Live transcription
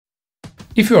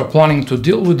If you are planning to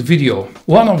deal with video,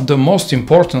 one of the most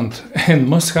important and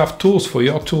must-have tools for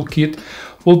your toolkit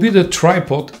will be the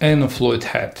tripod and a fluid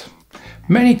head.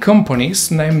 Many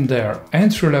companies name their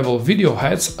entry-level video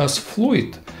heads as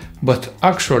fluid, but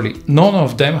actually none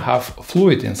of them have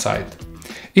fluid inside.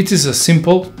 It is a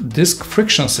simple disc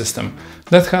friction system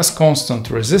that has constant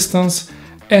resistance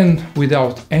and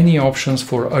without any options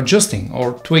for adjusting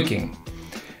or tweaking.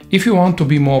 If you want to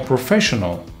be more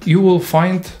professional, you will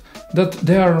find that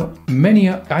there are many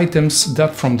items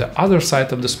that from the other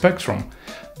side of the spectrum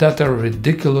that are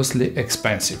ridiculously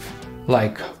expensive,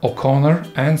 like O'Connor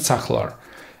and Sysytem,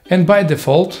 and by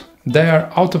default they are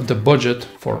out of the budget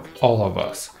for all of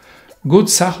us. Good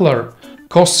Sysytem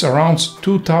costs around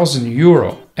 2,000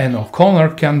 euro and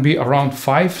O'Connor can be around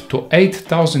 5,000 to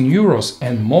 8,000 euros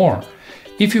and more.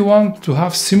 If you want to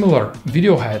have similar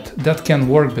video head that can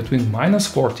work between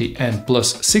 -40 and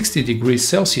 +60 degrees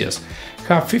Celsius,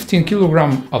 have 15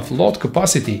 kg of load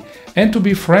capacity and to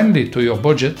be friendly to your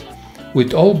budget,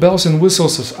 with all bells and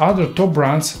whistles as other top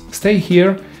brands, stay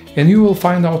here and you will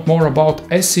find out more about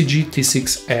SCG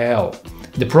T6AL,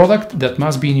 the product that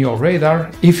must be in your radar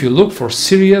if you look for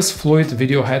serious fluid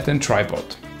video head and tripod.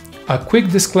 A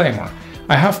quick disclaimer.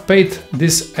 I have paid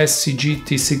this SCG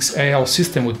T6AL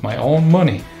system with my own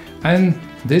money, and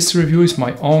this review is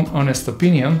my own honest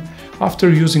opinion after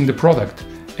using the product,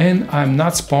 and I'm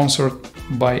not sponsored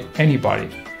by anybody.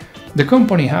 The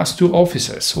company has two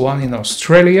offices, one in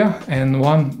Australia and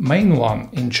one main one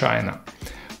in China.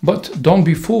 But don't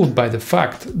be fooled by the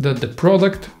fact that the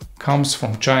product comes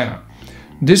from China.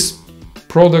 This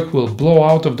product will blow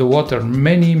out of the water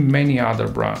many other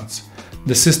brands.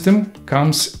 The system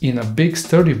comes in a big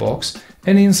sturdy box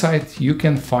and inside you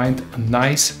can find a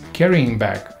nice carrying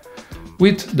bag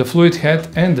with the fluid head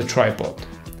and the tripod.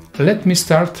 Let me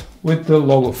start with the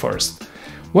logo first.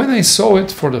 When I saw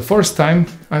it for the first time,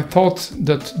 I thought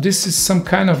that this is some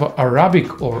kind of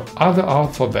Arabic or other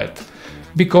alphabet,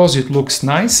 because it looks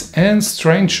nice and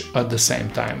strange at the same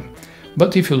time.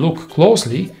 But if you look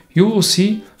closely, you will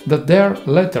see that they are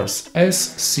letters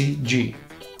SCG.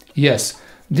 Yes,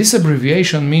 this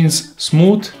abbreviation means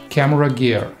Smooth Camera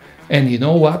Gear, and you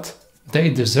know what? They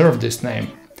deserve this name.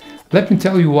 Let me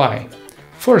tell you why.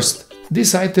 First,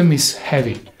 this item is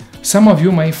heavy. Some of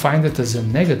you may find it as a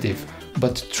negative,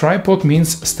 but tripod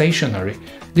means stationary.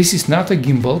 This is not a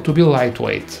gimbal to be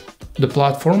lightweight. The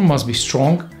platform must be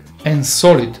strong and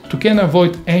solid to can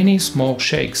avoid any small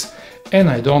shakes, and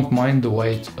I don't mind the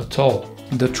weight at all.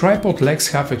 The tripod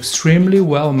legs have extremely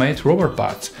well-made rubber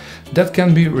pads that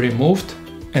can be removed,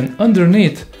 and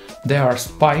underneath there are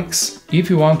spikes if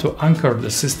you want to anchor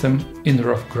the system in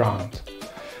rough ground.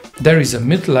 There is a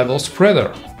mid-level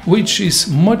spreader, which is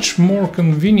much more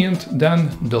convenient than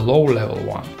the low-level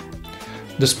one.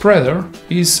 The spreader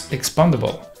is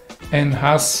expandable and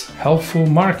has helpful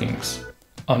markings.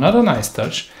 Another nice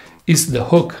touch is the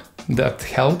hook that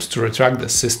helps to retract the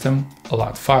system a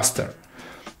lot faster.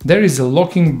 There is a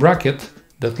locking bracket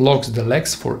that locks the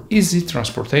legs for easy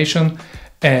transportation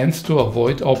and to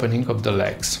avoid opening of the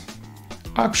legs.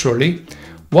 Actually,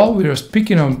 while we are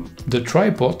speaking of the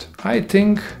tripod, I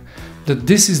think that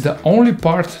this is the only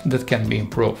part that can be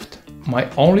improved. My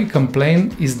only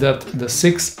complaint is that the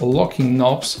 6 locking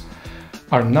knobs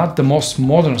are not the most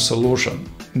modern solution.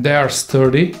 They are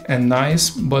sturdy and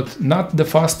nice, but not the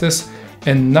fastest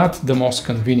and not the most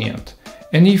convenient.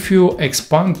 And if you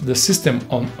expand the system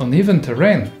on uneven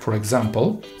terrain, for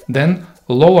example, then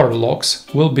lower locks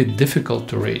will be difficult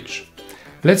to reach.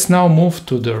 Let's now move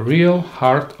to the real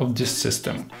heart of this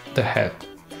system, the head.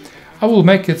 I will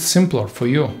make it simpler for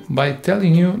you by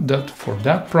telling you that for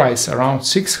that price, around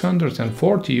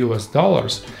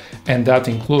 $640 and that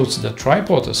includes the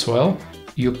tripod as well,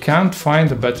 you can't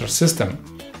find a better system.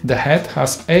 The head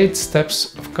has 8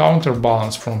 steps of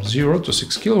counterbalance from 0 to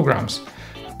 6 kg.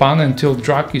 Pan and tilt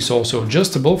drag is also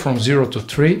adjustable from 0 to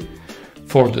 3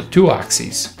 for the 2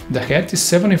 axes. The head is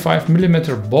 75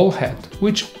 mm ball head,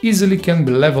 which easily can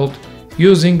be leveled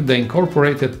using the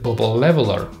incorporated bubble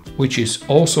leveler, which is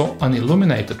also an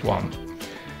illuminated one.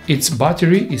 Its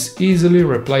battery is easily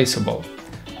replaceable.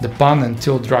 The pan and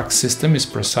tilt drag system is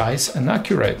precise and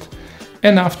accurate,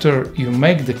 and after you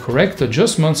make the correct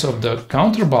adjustments of the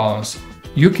counterbalance,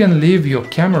 you can leave your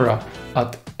camera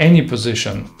at any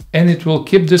position and it will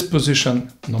keep this position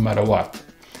no matter what.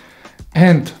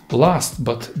 And last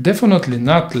but definitely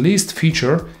not least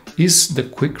feature is the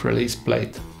quick release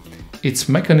plate. Its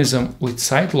mechanism with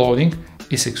side loading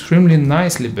is extremely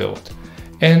nicely built,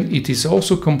 and it is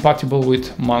also compatible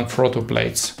with Manfrotto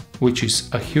plates, which is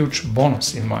a huge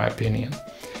bonus in my opinion.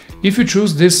 If you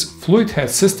choose this fluid head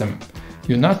system,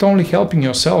 You're not only helping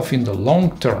yourself in the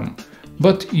long term,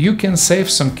 but you can save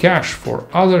some cash for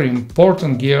other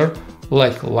important gear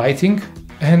like lighting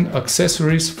and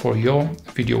accessories for your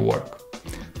video work.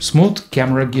 Smooth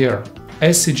camera gear,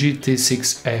 SCG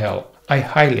T6AL. I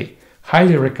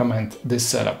highly recommend this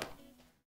setup.